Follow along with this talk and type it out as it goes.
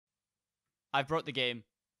I've broke the game.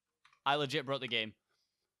 I legit broke the game.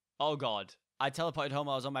 Oh god. I teleported home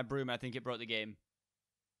while I was on my broom and I think it broke the game.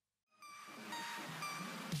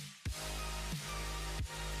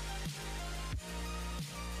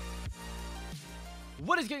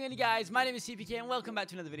 What is going on, you guys? My name is Seapeekay and welcome back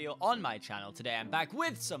to another video on my channel. Today I'm back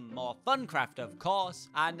with some more Funcraft, of course.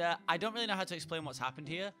 And I don't really know how to explain what's happened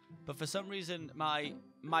here, but for some reason my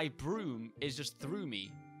broom is just through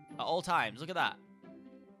me at all times. Look at that.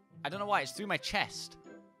 I don't know why, it's through my chest.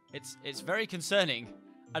 It's very concerning.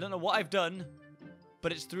 I don't know what I've done,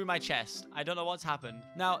 but it's through my chest. I don't know what's happened.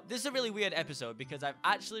 Now, this is a really weird episode because I've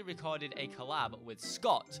actually recorded a collab with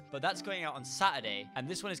Scott, but that's going out on Saturday, and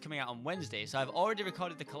this one is coming out on Wednesday, so I've already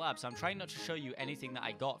recorded the collab, so I'm trying not to show you anything that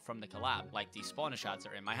I got from the collab, like the spawner shards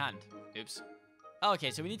that are in my hand. Oops.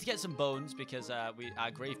 Okay, so we need to get some bones because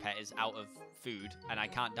our grave pet is out of food, and I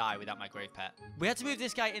can't die without my grave pet. We had to move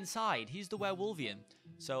this guy inside. He's the werewolfian,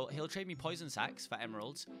 so he'll trade me poison sacks for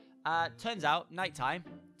emeralds. Turns out, nighttime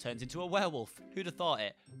turns into a werewolf. Who'd have thought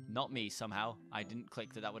it? Not me, somehow. I didn't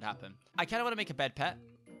click that would happen. I kind of want to make a bed pet.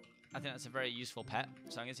 I think that's a very useful pet,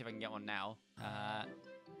 so I'm going to see if I can get one now.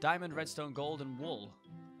 Diamond, redstone, gold, and wool.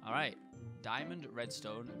 All right. Diamond,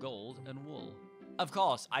 redstone, gold, and wool. Of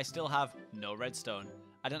course, I still have no redstone.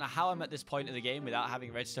 I don't know how I'm at this point of the game without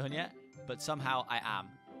having redstone yet, but somehow I am.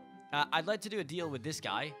 I'd like to do a deal with this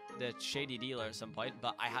guy, the shady dealer, at some point,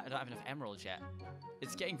 but I don't have enough emeralds yet.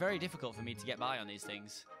 It's getting very difficult for me to get by on these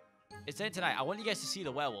things. It's there tonight. I want you guys to see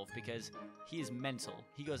the werewolf because he is mental.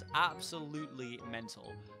 He goes absolutely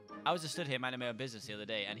mental. I was just stood here minding my own business the other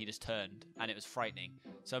day and he just turned and it was frightening.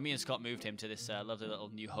 So me and Scott moved him to this lovely little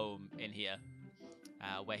new home in here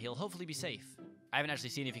where he'll hopefully be safe. I haven't actually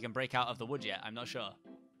seen if he can break out of the wood yet. I'm not sure.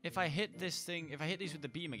 If I hit this thing, if I hit these with the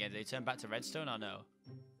beam again, do they turn back to redstone or no?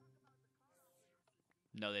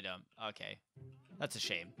 No, they don't. Okay. That's a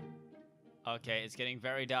shame. Okay, it's getting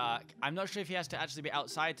very dark. I'm not sure if he has to actually be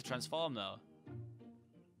outside to transform, though.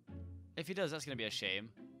 If he does, that's going to be a shame.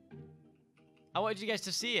 I wanted you guys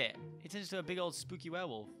to see it. He turns into a big old spooky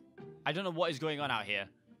werewolf. I don't know what is going on out here,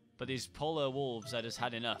 but these polar wolves are just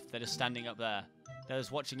had enough. They're just standing up there. They're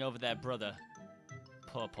just watching over their brother.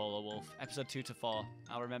 Poor polar wolf. Episode 2 to 4.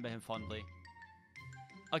 I'll remember him fondly.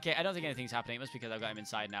 Okay, I don't think anything's happening. It must be because I've got him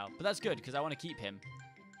inside now. But that's good, because I want to keep him.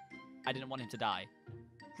 I didn't want him to die.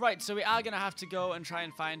 Right, so we are going to have to go and try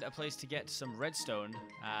and find a place to get some redstone.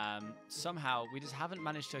 Somehow, we just haven't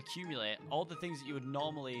managed to accumulate all the things that you would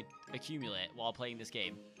normally accumulate while playing this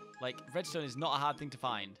game. Like, redstone is not a hard thing to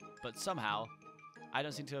find, but somehow, I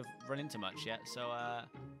don't seem to have run into much yet, so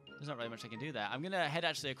there's not really much I can do there. I'm going to head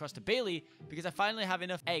actually across to Bailey, because I finally have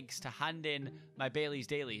enough eggs to hand in my Bailey's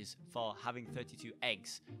Dailies for having 32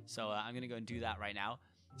 eggs. So I'm going to go and do that right now.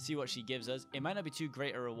 See what she gives us. It might not be too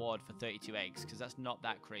great a reward for 32 eggs, because that's not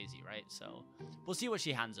that crazy, right? So, we'll see what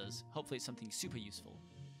she hands us. Hopefully it's something super useful.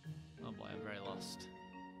 Oh boy, I'm very lost.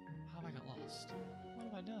 How have I got lost? What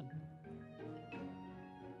have I done?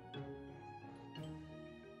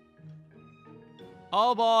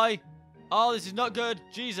 Oh boy! Oh, this is not good!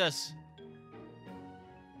 Jesus!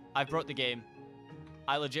 I broke the game.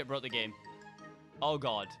 I legit broke the game. Oh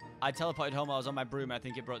god. I teleported home while I was on my broom and I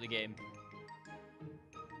think it broke the game.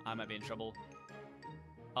 I might be in trouble.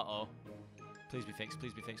 Uh-oh. Please be fixed,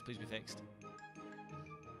 please be fixed, please be fixed.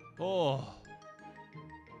 Oh.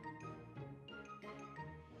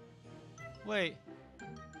 Wait.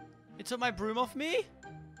 It took my broom off me?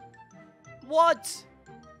 What?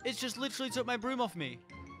 It's just literally took my broom off me.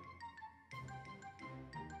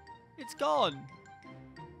 It's gone.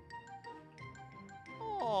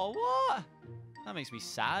 Oh, what? That makes me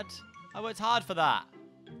sad. I worked hard for that.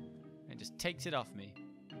 It just takes it off me.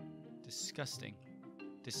 Disgusting.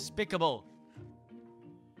 Despicable.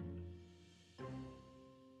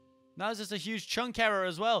 Now there's just a huge chunk error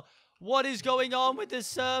as well. What is going on with this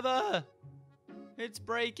server? It's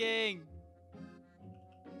breaking.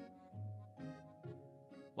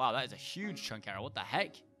 Wow, that is a huge chunk error. What the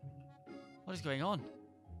heck? What is going on?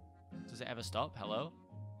 Does it ever stop? Hello?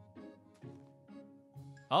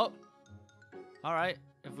 Oh. Alright.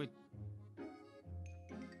 If we...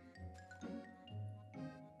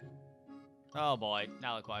 Oh boy,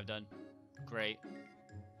 now look what I've done. Great.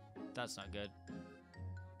 That's not good.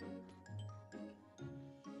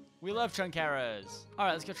 We love chunk errors.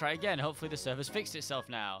 Alright, let's go try again. Hopefully the server's fixed itself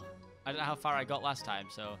now. I don't know how far I got last time,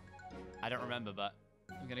 so I don't remember, but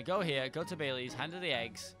I'm going to go here, go to Bailey's, hand her the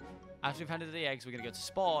eggs. After we've handed her the eggs, we're going to go to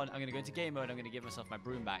spawn. I'm going to go into game mode. I'm going to give myself my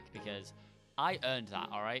broom back because I earned that,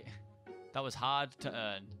 alright? That was hard to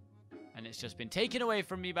earn. And it's just been taken away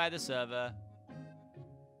from me by the server.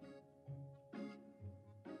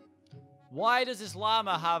 Why does this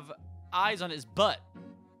llama have eyes on its butt.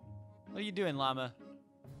 What are you doing, llama?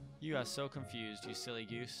 You are so confused, you silly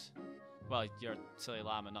goose. Well, you're a silly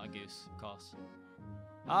llama, not a goose, of course.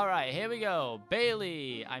 Alright, here we go.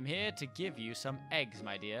 Bailey, I'm here to give you some eggs,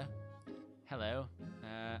 my dear. Hello.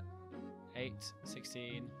 8,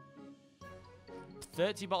 16...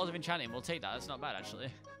 30 bottles of enchanting. We'll take that. That's not bad, actually.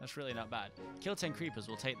 That's really not bad. Kill 10 creepers.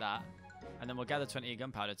 We'll take that. And then we'll gather 20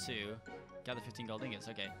 gunpowder, too. Gather 15 gold ingots.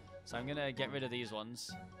 Okay. So I'm going to get rid of these ones.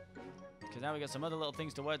 Because now we got some other little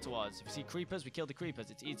things to work towards. If we see creepers, we kill the creepers.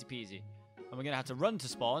 It's easy peasy. And we're going to have to run to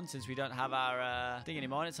spawn since we don't have our thing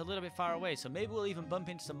anymore. And it's a little bit far away. So maybe we'll even bump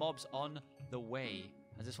into some mobs on the way.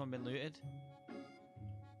 Has this one been looted?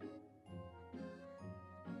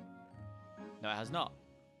 No, it has not.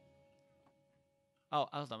 Oh,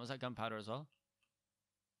 hold on. Was that gunpowder as well?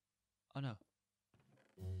 Oh, no.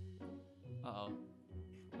 Uh-oh.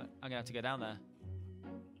 I'm going to have to go down there.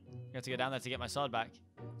 I have to go down there to get my sword back.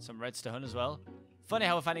 Some redstone as well. Funny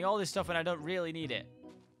how we're finding all this stuff when I don't really need it.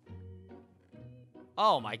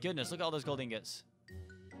 Oh, my goodness. Look at all those gold ingots.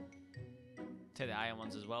 Take the iron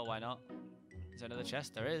ones as well. Why not? Is there another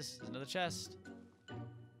chest? There is. There's another chest.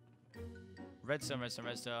 Redstone, redstone,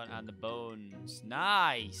 redstone, and the bones.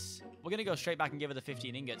 Nice! We're going to go straight back and give her the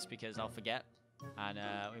 15 ingots because I'll forget. And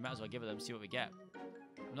we might as well give her them and see what we get.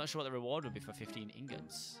 I'm not sure what the reward would be for 15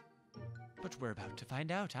 ingots. But we're about to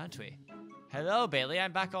find out, aren't we? Hello, Bailey.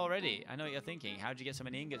 I'm back already. I know what you're thinking. How'd you get so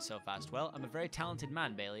many ingots so fast? Well, I'm a very talented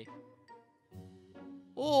man, Bailey.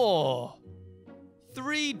 Oh!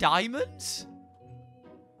 3 diamonds?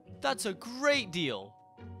 That's a great deal.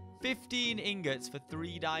 15 ingots for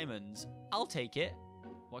 3 diamonds. I'll take it.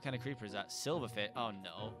 What kind of creeper is that? Silverfit. Oh,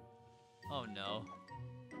 no. Oh, no.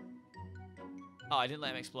 Oh, I didn't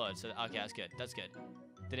let him explode. So, okay, that's good. That's good.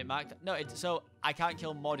 Did it mark that? No, so I can't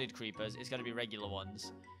kill modded creepers. It's got to be regular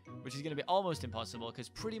ones. Which is going to be almost impossible because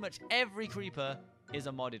pretty much every creeper is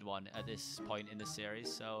a modded one at this point in the series.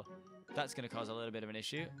 So that's going to cause a little bit of an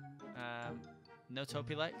issue. No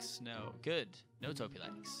Topilex? No. Good. No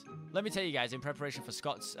Topilex. Let me tell you guys, in preparation for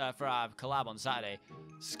Scott's, for our collab on Saturday,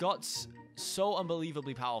 Scott's so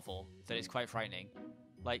unbelievably powerful that it's quite frightening.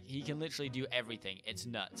 Like, he can literally do everything. It's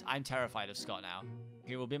nuts. I'm terrified of Scott now.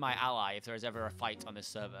 He will be my ally if there is ever a fight on this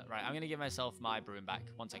server. Right, I'm going to give myself my broom back.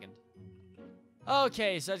 1 second.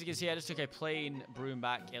 Okay, so as you can see, I just took a plain broom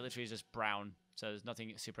back. It literally is just brown. So there's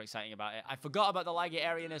nothing super exciting about it. I forgot about the laggy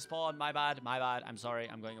area in his spawn. My bad. My bad. I'm sorry.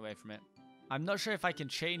 I'm going away from it. I'm not sure if I can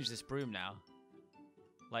change this broom now.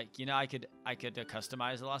 Like, you know, I could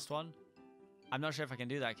customize the last one. I'm not sure if I can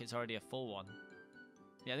do that because it's already a full one.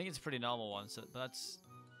 Yeah, I think it's a pretty normal one, so that's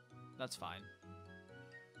fine.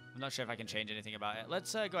 I'm not sure if I can change anything about it.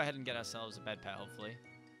 Let's go ahead and get ourselves a bed pet, hopefully.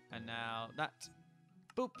 And now that.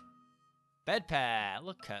 Boop. Bed pet.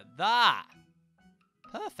 Look at that.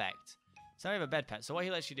 Perfect. So I have a bed pet. So what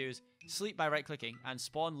he lets you do is sleep by right-clicking and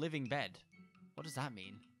spawn living bed. What does that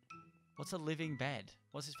mean? What's a living bed?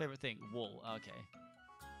 What's his favorite thing? Wool. Okay.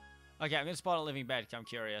 Okay, I'm going to spawn a living bed because I'm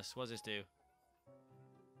curious. What does this do?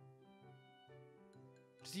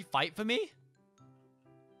 Does he fight for me?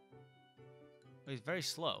 Oh, he's very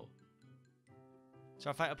slow. So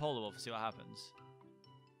I fight a polar wolf and see what happens.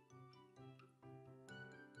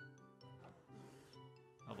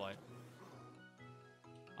 Oh boy.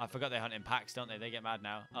 I forgot they hunt in packs, don't they? They get mad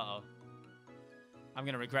now. Uh-oh. I'm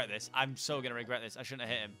going to regret this. I'm so going to regret this. I shouldn't have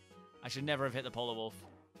hit him. I should never have hit the polar wolf.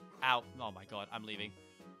 Ow. Oh my god. I'm leaving.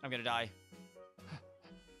 I'm going to die.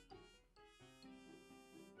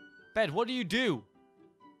 Bed, what do you do?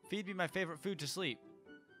 Feed me my favorite food to sleep.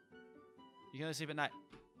 You can only sleep at night.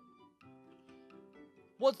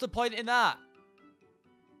 What's the point in that?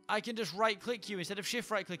 I can just right-click you instead of shift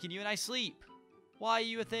right-clicking you and I sleep. Why are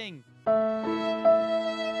you a thing?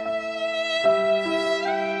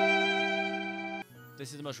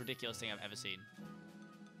 This is the most ridiculous thing I've ever seen.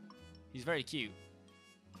 He's very cute,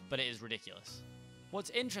 but it is ridiculous. What's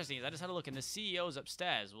interesting is I just had a look and the CEOs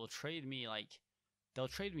upstairs will trade me like, they'll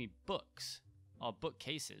trade me books or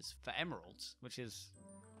bookcases for emeralds, which is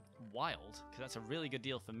wild because that's a really good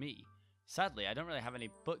deal for me. Sadly, I don't really have any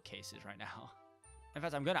bookcases right now. In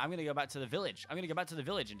fact, I'm gonna go back to the village. I'm gonna go back to the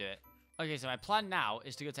village and do it. Okay, so my plan now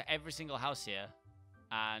is to go to every single house here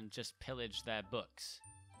and just pillage their books.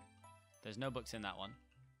 There's no books in that one.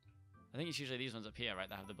 I think it's usually these ones up here, right,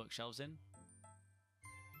 that have the bookshelves in.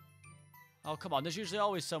 Oh, come on. There's usually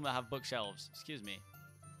always some that have bookshelves. Excuse me.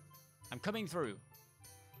 I'm coming through.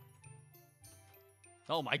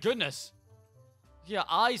 Oh, my goodness. Yeah,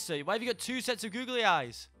 eyes, sir. Why have you got 2 sets of googly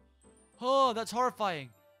eyes? Oh, that's horrifying.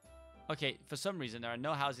 Okay, for some reason, there are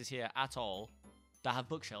no houses here at all that have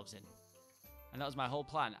bookshelves in. And that was my whole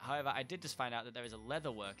plan. However, I did just find out that there is a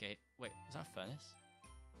leather worker. Wait, is that a furnace?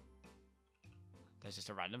 There's just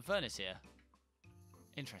a random furnace here.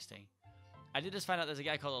 Interesting. I did just find out there's a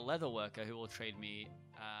guy called a leather worker who will trade me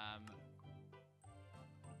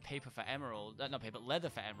paper for emerald. Not paper, leather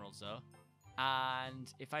for emeralds though.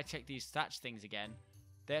 And if I check these thatch things again,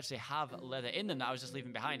 they actually have leather in them that I was just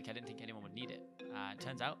leaving behind because I didn't think anyone would need it. It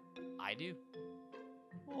turns out I do.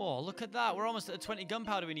 Oh, look at that. We're almost at the 20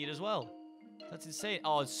 gunpowder we need as well. That's insane.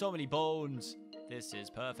 Oh, so many bones. This is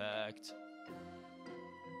perfect.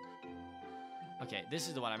 Okay, this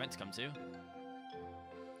is the one I meant to come to.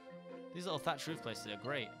 These little thatch roof places are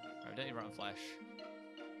great. Right, don't need rotten flesh.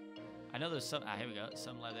 I know there's some... Ah, here we go.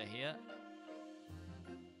 Some leather here.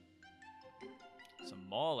 Some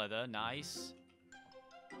more leather. Nice.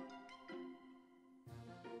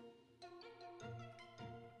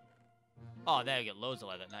 Oh, there we go. Loads of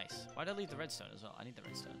leather. Nice. Why did I leave the redstone as well? I need the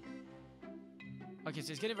redstone. Okay,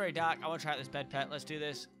 so it's getting very dark. I want to try out this bed pet. Let's do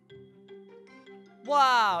this.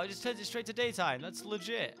 Wow! It just turns it straight to daytime. That's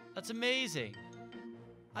legit. That's amazing.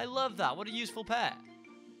 I love that. What a useful pet.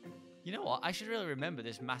 You know what? I should really remember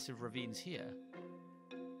this massive ravine's here.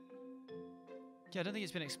 Yeah, I don't think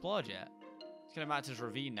it's been explored yet. It's going to mark as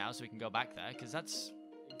ravine now so we can go back there, because that's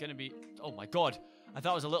going to be... Oh my god. I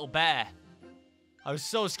thought it was a little bear. I was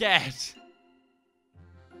so scared.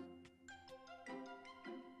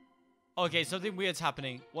 Okay, something weird's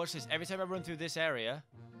happening. Watch this. Every time I run through this area,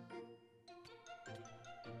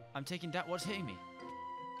 I'm taking down... What's hitting me?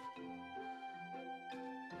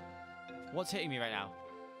 What's hitting me right now?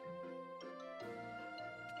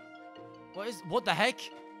 What the heck?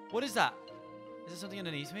 What is that? Is there something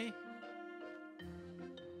underneath me?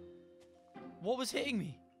 What was hitting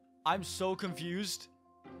me? I'm so confused.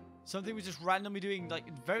 Something was just randomly doing like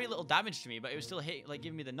very little damage to me, but it was still hitting, like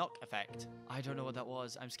giving me the knock effect. I don't know what that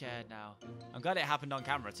was. I'm scared now. I'm glad it happened on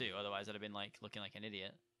camera too. Otherwise, I'd have been like looking like an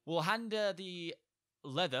idiot. We'll hand the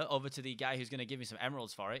leather over to the guy who's going to give me some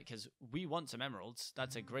emeralds for it, because we want some emeralds.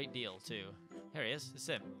 That's a great deal too. Here he is. It's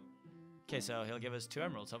him. Okay, so he'll give us 2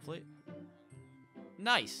 emeralds, hopefully.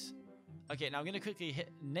 Nice. Okay, now I'm going to quickly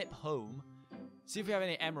nip home. See if we have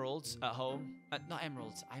any emeralds at home. Not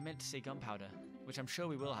emeralds. I meant to say gunpowder, which I'm sure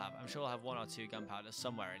we will have. I'm sure we'll have 1 or 2 gunpowder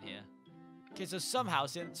somewhere in here. Okay, so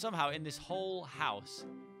somehow in this whole house,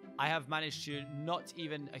 I have managed to not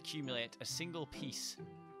even accumulate a single piece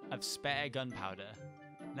of spare gunpowder.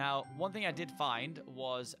 Now, one thing I did find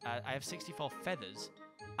was I have 64 feathers,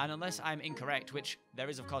 and unless I'm incorrect, which there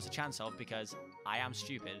is of course a chance of because I am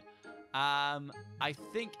stupid, I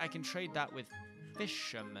think I can trade that with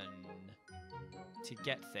fishermen to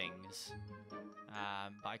get things,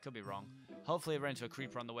 but I could be wrong. Hopefully I run into a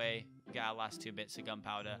creeper on the way, get our last 2 bits of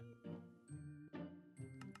gunpowder.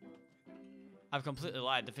 I've completely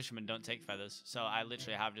lied, the fishermen don't take feathers, so I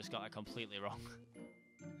literally have just got it completely wrong.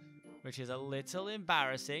 Which is a little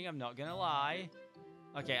embarrassing, I'm not gonna lie.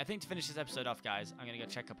 Okay, I think to finish this episode off, guys, I'm gonna go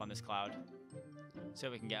check up on this cloud. See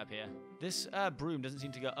what we can get up here. This broom doesn't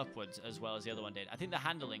seem to go upwards as well as the other one did. I think the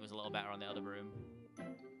handling was a little better on the other broom.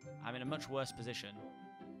 I'm in a much worse position.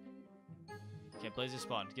 Okay, blazes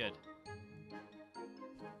spawned. Good.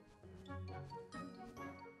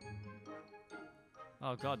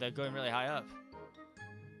 Oh god, they're going really high up.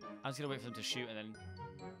 I'm just gonna wait for them to shoot and then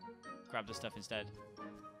grab the stuff instead.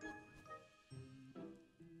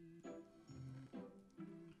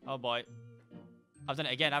 Oh boy. I've done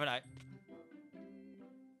it again, haven't I?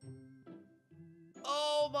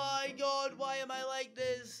 Oh my god, why am I like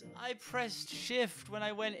this? I pressed shift when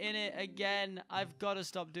I went in it again. I've got to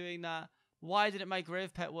stop doing that. Why didn't my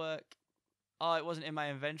grave pet work? Oh, it wasn't in my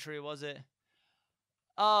inventory, was it?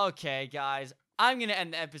 Okay, guys. I'm going to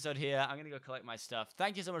end the episode here. I'm going to go collect my stuff.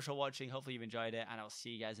 Thank you so much for watching. Hopefully you've enjoyed it, and I'll see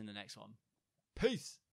you guys in the next one. Peace!